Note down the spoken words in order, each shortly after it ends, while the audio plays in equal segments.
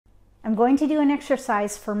I'm going to do an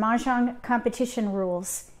exercise for Mahjong competition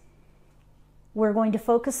rules. We're going to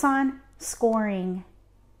focus on scoring.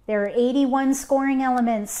 There are 81 scoring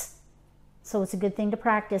elements, so it's a good thing to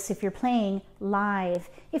practice if you're playing live.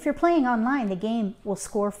 If you're playing online, the game will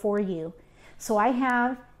score for you. So I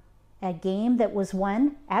have a game that was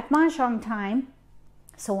won at Mahjong time,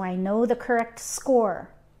 so I know the correct score.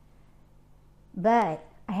 But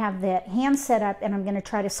I have the hand set up and I'm going to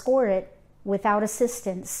try to score it without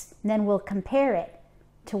assistance. And then we'll compare it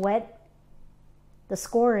to what the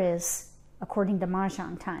score is according to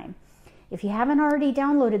Mahjong time. If you haven't already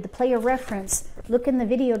downloaded the player reference, look in the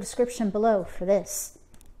video description below for this.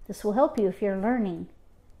 This will help you if you're learning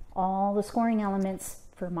all the scoring elements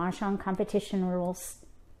for Mahjong competition rules.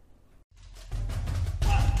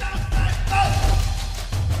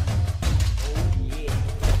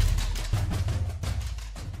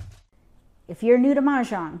 If you're new to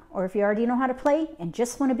Mahjong, or if you already know how to play and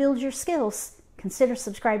just want to build your skills, consider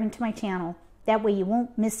subscribing to my channel. That way you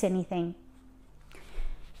won't miss anything.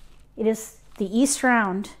 It is the East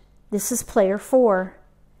round. This is player 4.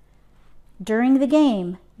 During the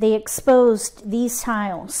game, they exposed these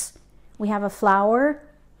tiles. We have a flower,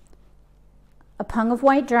 a pung of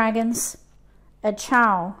white dragons, a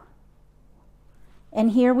chow,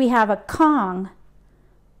 and here we have a kong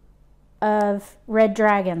of red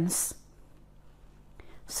dragons.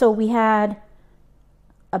 So we had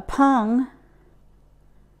a pung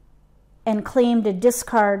and claimed a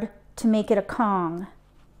discard to make it a kong.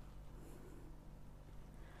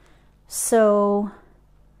 So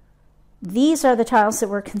these are the tiles that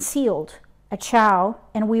were concealed. A chow,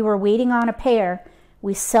 and we were waiting on a pair.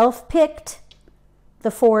 We self-picked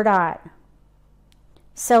the 4 dot.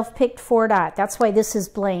 Self-picked 4 dot. That's why this is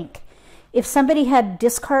blank. If somebody had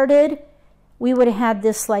discarded, we would have had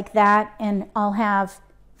this like that, and I'll have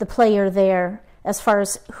the player there as far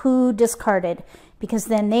as who discarded, because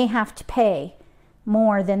then they have to pay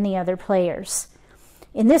more than the other players.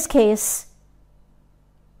 In this case,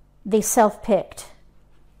 they self-picked.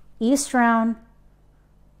 East round,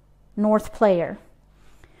 North player.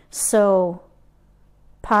 So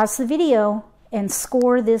pause the video and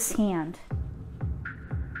score this hand.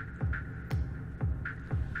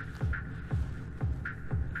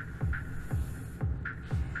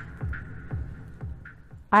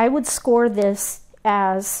 I would score this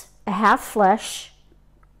as a half flush,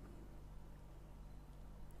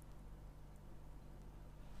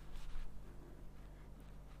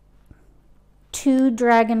 two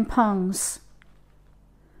dragon pungs,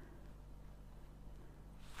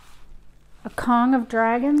 a kong of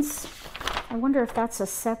dragons. I wonder if that's a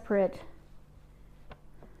separate,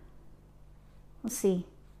 let's see,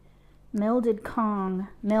 melded kong,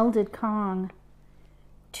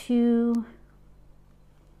 two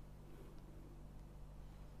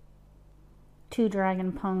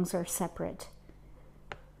dragon pungs are separate.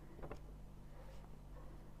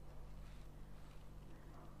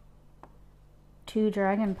 Two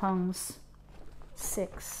dragon pungs,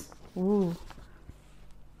 6. Ooh.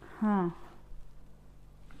 Huh.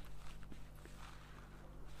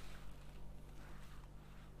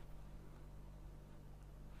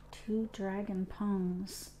 Two dragon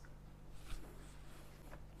pungs.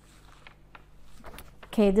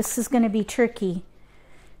 Okay, this is going to be tricky.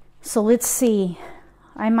 So let's see.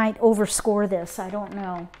 I might overscore this. I don't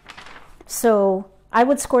know. So I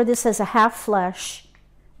would score this as a half flush,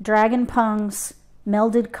 dragon pungs,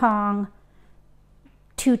 melded kong,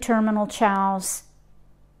 2 terminal chows,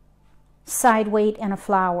 side weight, and a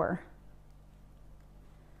flower.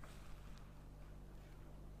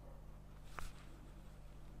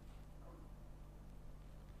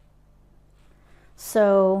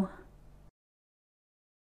 So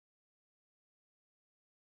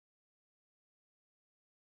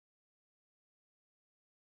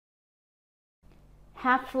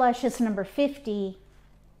half flush is number 50,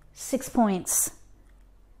 6 points.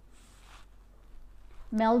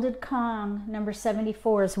 Melded kong, number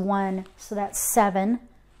 74, is 1, so that's 7.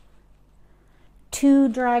 2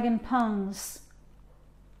 dragon pungs,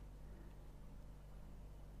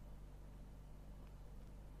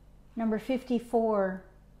 number 54,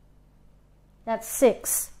 that's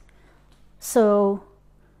 6. So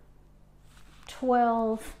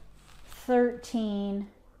 12, 13,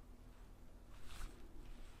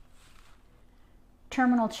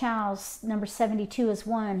 terminal chows, number 72 is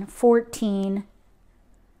 1, 14.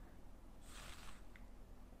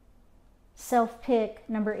 Self-pick,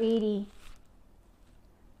 number 80,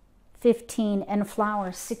 15, and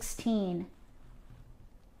flower, 16.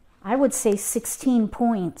 I would say 16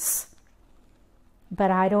 points,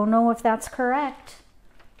 but I don't know if that's correct.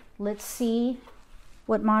 Let's see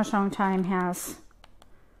what Mahjong Time has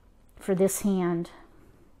for this hand.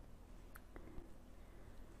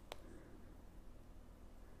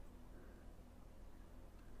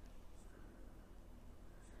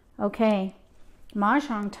 Okay,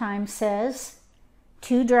 Mahjong Time says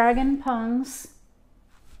 2 dragon pungs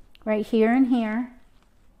right here and here,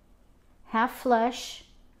 half flush,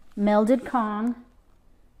 melded Kong,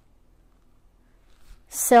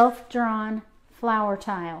 self-drawn flower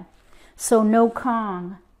tile. So no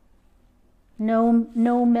Kong, no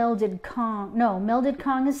melded Kong. No, melded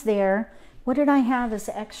Kong is there. What did I have as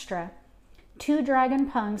extra? 2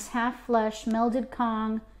 dragon pungs, half flush, melded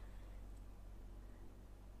Kong.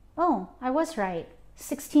 Oh, I was right.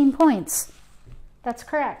 16 points. That's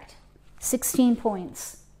correct. 16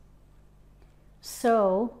 points.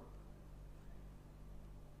 So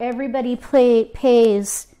everybody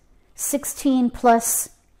pays 16 plus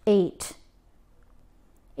 8.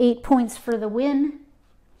 8 points for the win,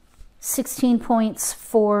 16 points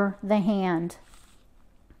for the hand.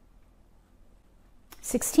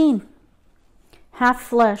 16. Half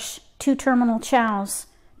flush, 2 terminal chows,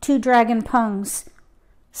 2 dragon pungs,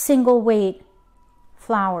 single weight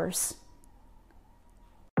flowers.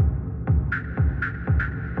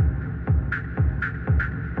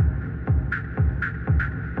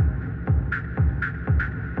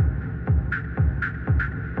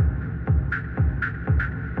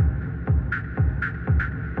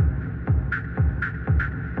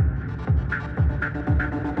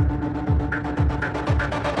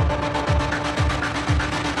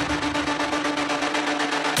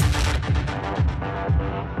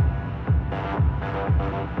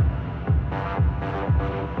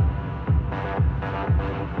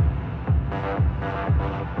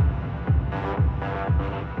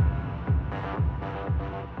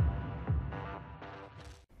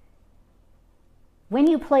 When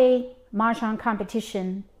you play Mahjong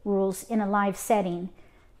competition rules in a live setting,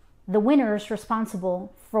 the winner is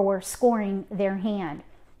responsible for scoring their hand.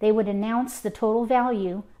 They would announce the total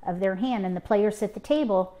value of their hand, and the players at the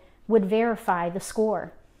table would verify the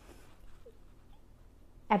score.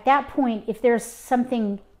 At that point, if there's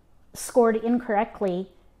something scored incorrectly,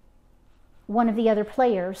 one of the other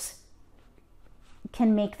players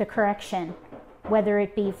can make the correction, whether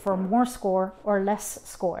it be for more score or less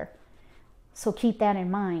score. So keep that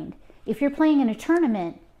in mind. If you're playing in a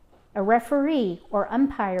tournament, a referee or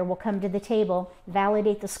umpire will come to the table,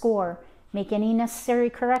 validate the score, make any necessary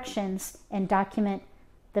corrections, and document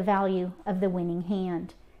the value of the winning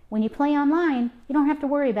hand. When you play online, you don't have to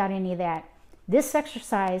worry about any of that. This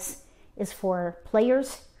exercise is for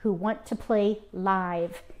players who want to play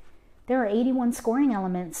live. There are 81 scoring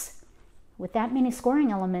elements. With that many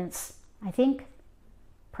scoring elements, I think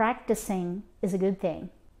practicing is a good thing.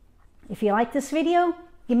 If you like this video,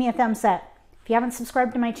 give me a thumbs up. If you haven't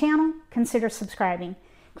subscribed to my channel, consider subscribing.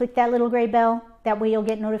 Click that little gray bell. That way you'll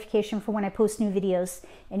get notification for when I post new videos,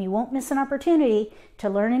 and you won't miss an opportunity to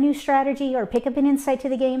learn a new strategy or pick up an insight to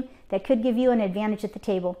the game that could give you an advantage at the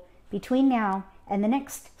table. Between now and the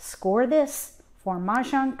next Score This for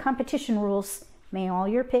Mahjong competition rules, may all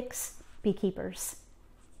your picks be keepers.